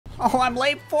Oh, I'm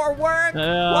late for work.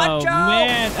 Oh, Watch out.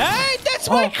 man. Hey, that's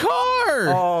my car.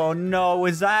 Oh, no.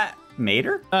 Is that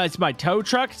Mater? It's my tow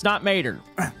truck. It's not Mater.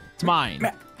 It's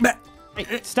mine.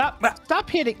 Hey, stop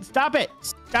hitting. Stop it.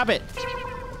 Stop it.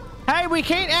 Hey, we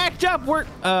can't act up.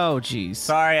 Oh, jeez.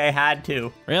 Sorry, I had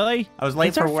to. Really? I was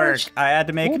late for work. I had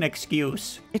to make an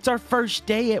excuse. It's our first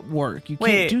day at work. You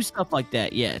can't do stuff like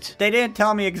that yet. They didn't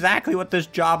tell me exactly what this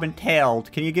job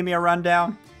entailed. Can you give me a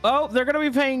rundown? Oh, they're going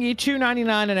to be paying you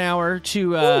 $2.99 an hour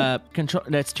to control.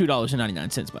 That's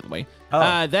 $2.99, by the way.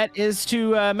 Oh. That is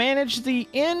to manage the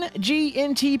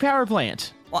NGNT power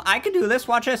plant. Well, I can do this.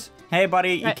 Watch this. Hey,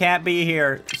 buddy, you can't be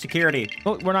here. Security.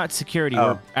 Oh, we're not security.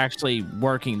 We're actually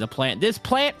working the plant. This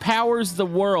plant powers the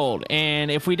world,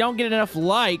 and if we don't get enough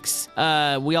likes,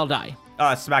 we all die.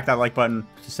 Smack that like button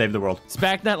to save the world.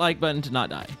 Smack that like button to not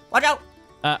die. Watch out.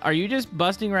 Are you just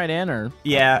busting right in, or?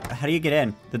 Yeah. How do you get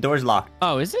in? The door's locked.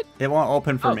 Oh, is it? It won't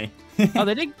open for me. Oh,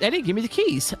 they didn't give me the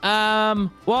keys.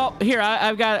 Well, here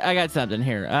I got something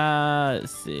here.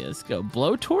 Let's see. Let's go.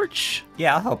 Blowtorch.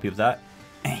 Yeah, I'll help you with that.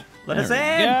 Hey, let us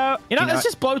in. Go. You know, let's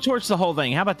just blowtorch the whole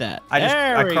thing. How about that?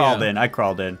 I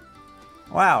crawled in.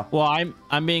 Wow. Well,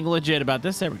 I'm being legit about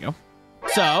this. There we go.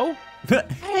 So,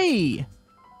 hey.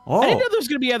 Oh. I didn't know there was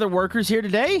going to be other workers here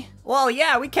today. Well,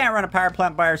 yeah, we can't run a power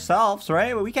plant by ourselves,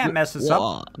 right? We can't mess this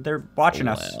up. They're watching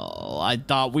us. Well, I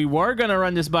thought we were going to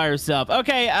run this by ourselves.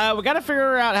 Okay, we got to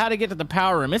figure out how to get to the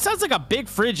power room. It sounds like a big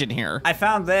fridge in here. I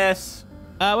found this.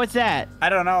 What's that? I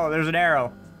don't know. There's an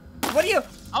arrow. What are you?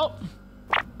 Oh,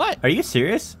 what? Are you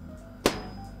serious?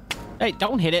 Hey,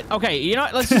 don't hit it. Okay, you know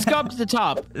what? Let's just go up to the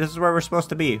top. This is where we're supposed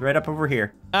to be, right up over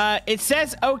here. It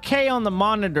says okay on the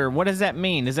monitor. What does that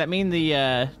mean? Does that mean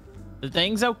the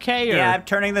thing's okay? Or? Yeah, I'm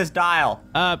turning this dial.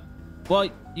 Well,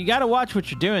 you gotta watch what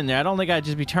you're doing there. I don't think I'd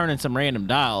just be turning some random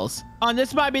dials. Oh,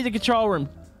 this might be the control room.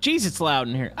 Jeez, it's loud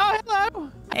in here. Oh,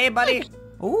 hello. Hey, buddy.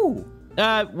 Ooh.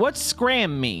 What's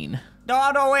scram mean?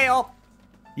 No, wait. Oh.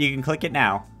 You can click it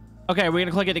now. Okay, we're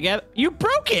gonna click it together. You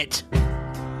broke it.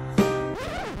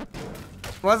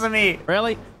 Wasn't me.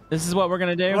 Really? This is what we're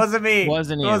gonna do? Wasn't me.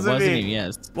 Wasn't you? Wasn't you?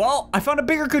 Yes. Well, I found a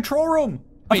bigger control room.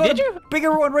 Wait, did you?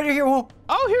 Bigger one right here. Whoa.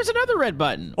 Oh, here's another red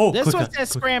button. Oh, this one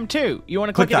says scram too. You want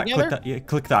to click it together? Click that. Yeah,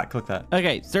 click that.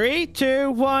 Okay, 3,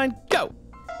 2, 1, go.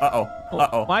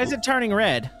 Uh-oh. Why is it turning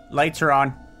red? Lights are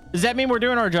on. Does that mean we're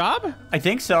doing our job? I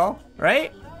think so,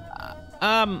 right?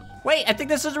 Wait, I think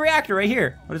this is a reactor right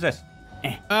here. What is this?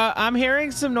 I'm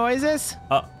hearing some noises.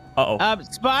 Uh-oh.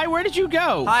 Spy, where did you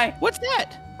go? Hi. What's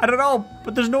that? I don't know,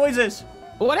 but there's noises.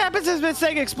 What happens if this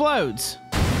thing explodes?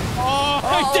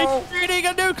 Oh, they're creating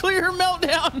a nuclear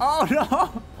meltdown. Oh,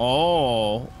 no.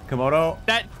 Oh. Komodo.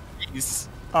 That is...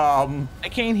 I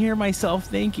can't hear myself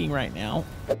thinking right now.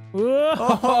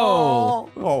 Whoa.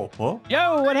 Oh.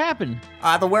 Yo, what happened?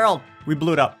 The world. We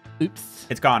blew it up. Oops.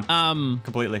 It's gone.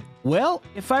 Completely. Well,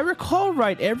 if I recall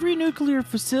right, every nuclear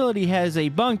facility has a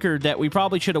bunker that we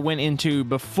probably should have went into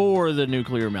before the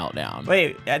nuclear meltdown.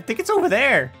 Wait, I think it's over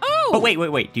there. Oh,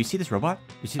 wait. Do you see this robot?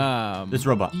 You see this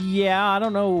robot? Yeah, I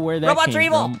don't know where that Robots came are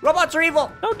evil. from. Robots are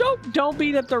evil. No, don't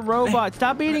beat up the robot.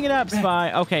 Stop beating it up,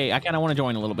 Spy. Okay, I kind of want to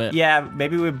join a little bit. Yeah,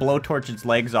 maybe we blowtorch its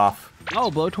legs off.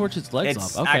 Oh, blowtorch its legs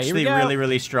It's off. Okay, actually really,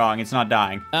 really strong. It's not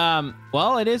dying.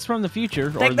 Well, it is from the future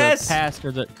or Take the this. past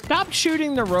or the. Stop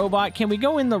shooting the robot. Can we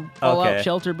go in the fallout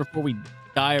shelter before we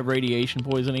die of radiation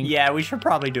poisoning? Yeah, we should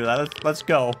probably do that. Let's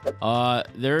go.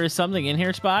 There is something in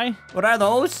here, Spy. What are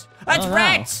those? That's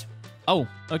rats. Oh,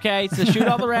 okay. So shoot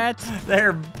all the rats.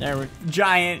 They're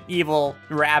giant, evil,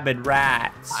 rabid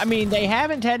rats. I mean, they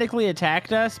haven't technically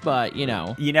attacked us, but, you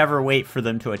know. You never wait for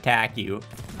them to attack you.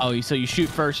 Oh, so you shoot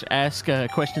first, ask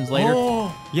questions later?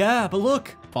 Oh, yeah, but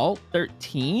look. Vault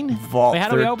 13? Vault 13. Wait, how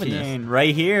do we open this?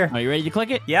 Right here. Are you ready to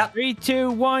click it? Yep. 3,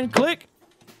 2, 1, click.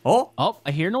 Oh,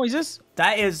 I hear noises.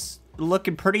 That is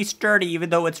looking pretty sturdy,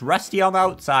 even though it's rusty on the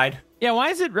outside. Yeah, why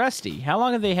is it rusty? How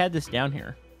long have they had this down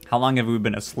here? How long have we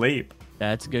been asleep?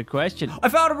 That's a good question. I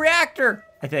found a reactor,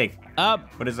 I think.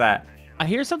 What is that? I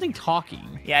hear something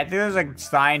talking. Yeah, I think there's a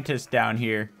scientist down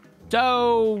here.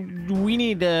 So, we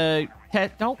need to...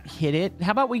 Don't hit it.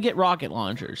 How about we get rocket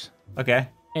launchers? Okay.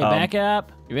 Hey, back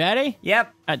up. You ready?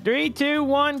 Yep. At 3, 2,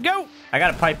 1, go! I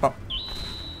got a pipe up.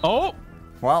 Oh!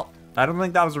 Well, I don't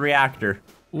think that was a reactor.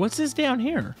 What's this down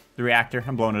here? The reactor.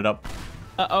 I'm blowing it up.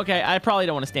 Okay, I probably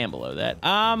don't want to stand below that.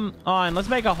 Let's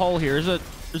make a hole here.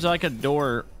 There's like a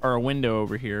door or a window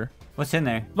over here. What's in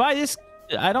there?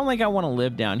 I don't think I want to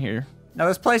live down here. No,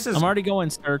 this place is... I'm already going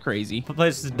stir crazy. The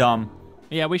place is dumb.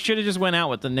 Yeah, we should have just went out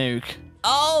with the nuke.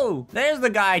 Oh, there's the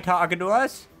guy talking to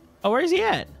us. Oh, where's he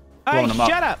at? Blowing him up.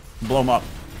 Shut up. Blow him up.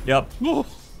 Yep.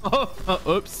 Oops.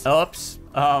 Oops.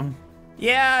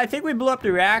 Yeah, I think we blew up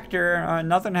the reactor.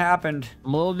 Nothing happened.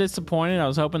 I'm a little disappointed. I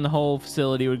was hoping the whole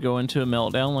facility would go into a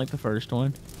meltdown like the first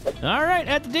one. All right,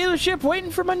 at the dealership,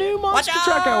 waiting for my new monster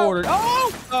truck I ordered.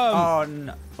 Oh! Oh,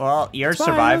 no. Well, yours fine,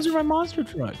 survived. Those are my monster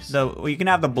trucks. Well, you can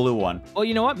have the blue one. Well,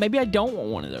 you know what? Maybe I don't want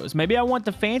one of those. Maybe I want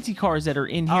the fancy cars that are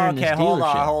in here in this dealership. Okay,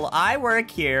 hold on. I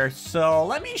work here, so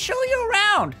let me show you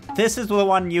around. This is the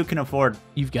one you can afford.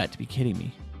 You've got to be kidding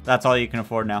me. That's all you can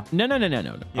afford now. No.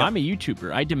 Yep. I'm a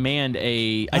YouTuber. I demand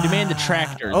the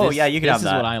tractor. Yeah, you can have that.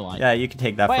 This is what I like. Yeah, you can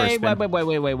take that first spin.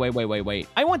 Wait.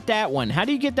 I want that one. How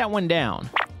do you get that one down?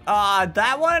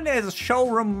 That one is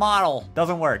showroom model.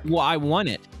 Doesn't work. Well, I want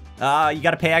it. You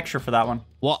gotta pay extra for that one.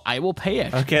 Well, I will pay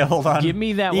extra. Okay, hold on. Give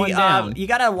me that one down. You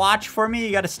gotta watch for me.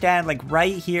 You gotta stand like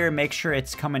right here. Make sure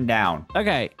it's coming down.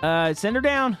 Okay, send her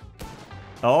down.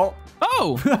 Oh.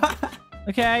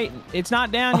 Okay, it's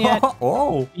not down yet.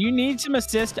 Oh. You need some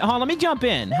assist. Hold on, let me jump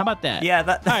in. How about that? Yeah,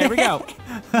 that. All right, here we go.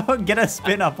 Get a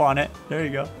spin up on it. There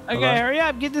you go. Okay, hurry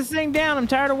up. Get this thing down. I'm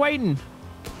tired of waiting.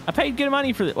 I paid good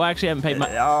money for this. Well, actually, I haven't paid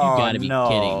money. Oh, You gotta be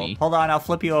kidding me. Hold on, I'll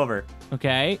flip you over.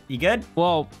 Okay. You good?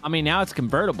 Well, I mean, now it's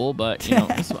convertible, but, you know,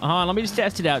 hold on, let me just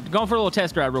test it out. Going for a little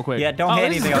test drive real quick. Yeah, don't hit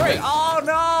anything. Great. Oh,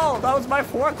 no. That was my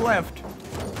forklift.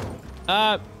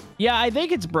 Yeah, I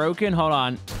think it's broken. Hold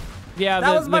on. Yeah,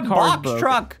 that was my box broken.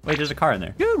 truck. Wait, there's a car in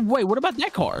there. Dude, wait, what about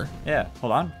that car? Yeah,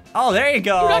 hold on. Oh, there you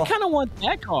go. Dude, I kind of want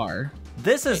that car.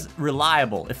 This is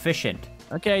reliable, efficient.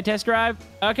 Okay, test drive.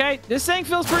 Okay, this thing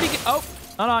feels pretty good. Oh,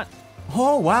 hold on.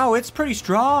 Oh, wow, it's pretty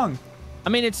strong. I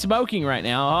mean, it's smoking right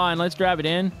now. Hold on, let's drive it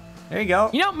in. There you go.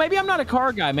 You know, maybe I'm not a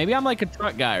car guy. Maybe I'm like a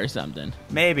truck guy or something.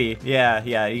 Maybe, yeah.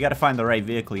 You got to find the right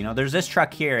vehicle. You know, there's this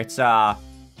truck here. It's a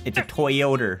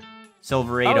Toyota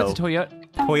Silverado. Oh, it's a Toyota.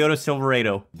 Toyota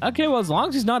Silverado. Okay, well, as long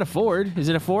as it's not a Ford. Is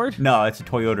it a Ford? No, it's a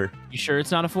Toyota. You sure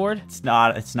it's not a Ford? It's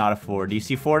not a Ford. Do you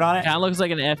see Ford on it? Kind of looks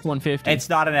like an F-150. It's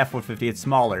not an F-150. It's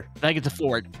smaller. I think it's a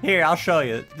Ford. Here, I'll show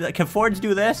you. Can Fords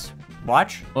do this?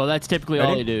 Watch. Well, that's typically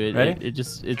all they do. Ready?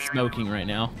 It's smoking right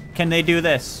now. Can they do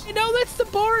this? You know, that's the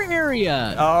bar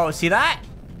area. Oh, see that?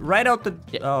 Right out the...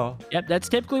 Oh. Yep, that's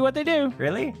typically what they do.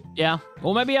 Really? Yeah.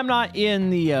 Well, maybe I'm not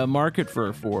in the market for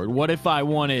a Ford. What if I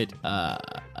wanted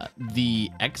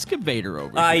the excavator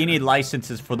over here? You need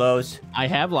licenses for those. I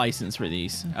have license for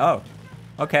these. Oh.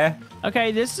 Okay.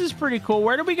 Okay, this is pretty cool.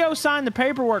 Where do we go sign the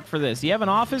paperwork for this? Do you have an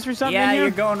office or something? Yeah, in here?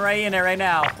 you're going right in it right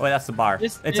now. Oh, that's the bar.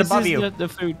 This above is you. The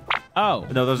food. Oh.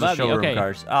 No, those are showroom okay.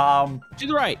 cars. To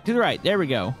the right. There we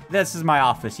go. This is my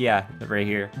office. Yeah, right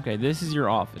here. Okay, this is your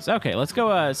office. Okay, let's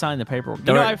go sign the paperwork. You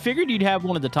Door. know, I figured you'd have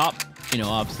one of the top,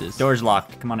 offices. Door's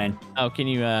locked. Come on in. Oh, can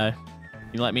you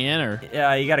let me in or?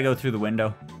 Yeah, you got to go through the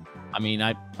window. I mean,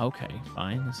 okay,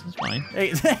 fine. This is fine.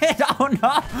 Hey, oh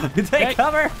no! Take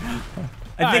cover.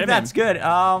 I think that's good.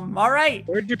 All right.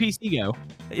 Where'd your PC go?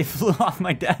 It flew off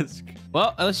my desk.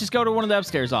 Well, let's just go to one of the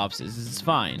upstairs offices. This is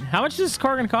fine. How much is this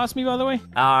car gonna cost me, by the way?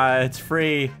 It's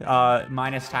free,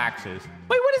 minus taxes.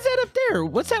 Wait, what is that up there?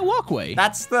 What's that walkway?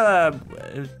 That's the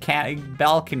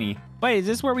balcony. Wait, is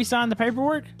this where we signed the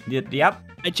paperwork? Yep.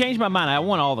 I changed my mind. I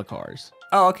want all the cars.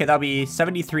 Oh, okay. That'll be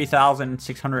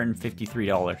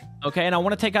 $73,653. Okay, and I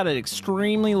want to take out an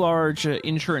extremely large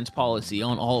insurance policy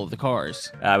on all of the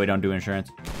cars. We don't do insurance.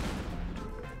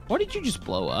 What did you just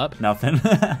blow up? Nothing.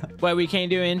 Wait, we can't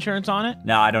do insurance on it?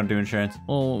 No, I don't do insurance.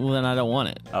 Well, then I don't want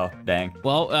it. Oh, dang.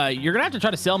 Well, you're gonna have to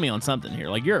try to sell me on something here.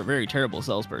 Like, you're a very terrible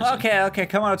salesperson. Okay,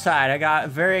 come outside. I got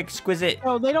very exquisite.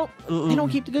 Oh, they don't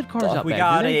keep the good cars out We back,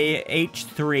 got do they? a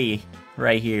H3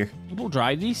 right here. People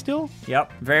drive these still?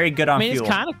 Yep, very good on fuel. It's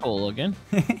kind of cool looking.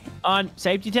 On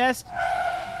safety test.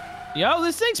 Yo,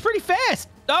 this thing's pretty fast.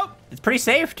 Oh, it's pretty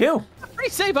safe too.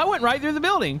 Pretty safe. I went right through the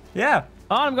building. Yeah.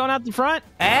 Oh, I'm going out the front.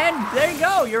 And there you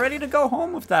go. You're ready to go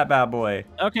home with that bad boy.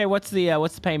 Okay, what's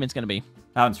the payments gonna be?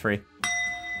 That one's free.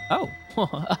 Oh,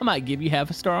 I might give you half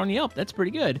a star on Yelp. That's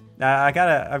pretty good. I'm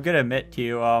gonna admit to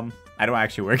you, I don't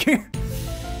actually work here.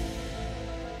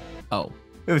 Oh.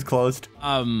 It was closed.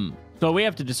 So we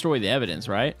have to destroy the evidence,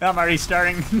 right? I'm already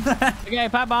starting. Okay,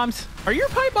 pipe bombs. Are your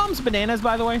pipe bombs bananas,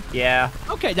 by the way? Yeah.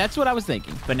 Okay, that's what I was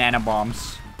thinking. Banana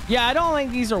bombs. Yeah, I don't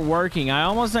think these are working. I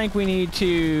almost think we need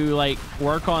to, like,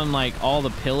 work on, like, all the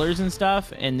pillars and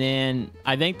stuff, and then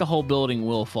I think the whole building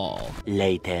will fall.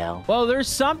 Later. Well, there's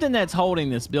something that's holding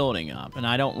this building up, and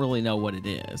I don't really know what it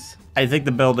is. I think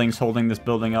the building's holding this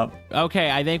building up.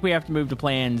 Okay, I think we have to move to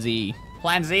Plan Z.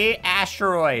 Plan Z,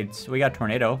 asteroids. We got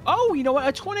tornado. Oh, you know what?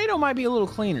 A tornado might be a little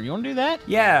cleaner. You want to do that?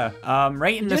 Yeah,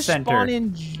 right in the center. Just spawn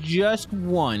in just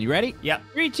one. You ready? Yep.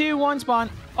 3, 2, 1, spawn.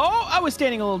 Oh, I was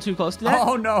standing a little too close to that.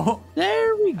 Oh, no.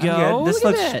 There we go. This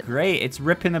Look at looks that. great. It's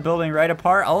ripping the building right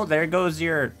apart. Oh, there goes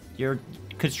your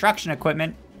construction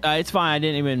equipment. It's fine. I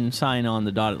didn't even sign on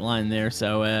the dotted line there,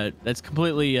 so that's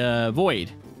completely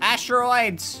void.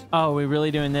 Asteroids. Oh, we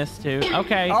really doing this too?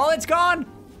 Okay. Oh, it's gone.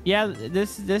 Yeah,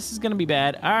 this is gonna be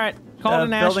bad. All right, call it an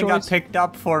The asteroid. building got picked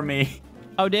up for me.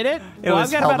 Oh, did it? It Well, was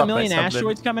I've got held about up a by million something.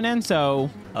 asteroids coming in, so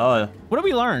Oh, what did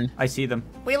we learn? I see them.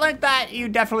 We learned that you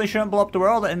definitely shouldn't blow up the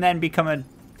world and then become a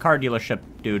car dealership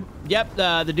dude. Yep,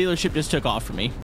 the dealership just took off for me.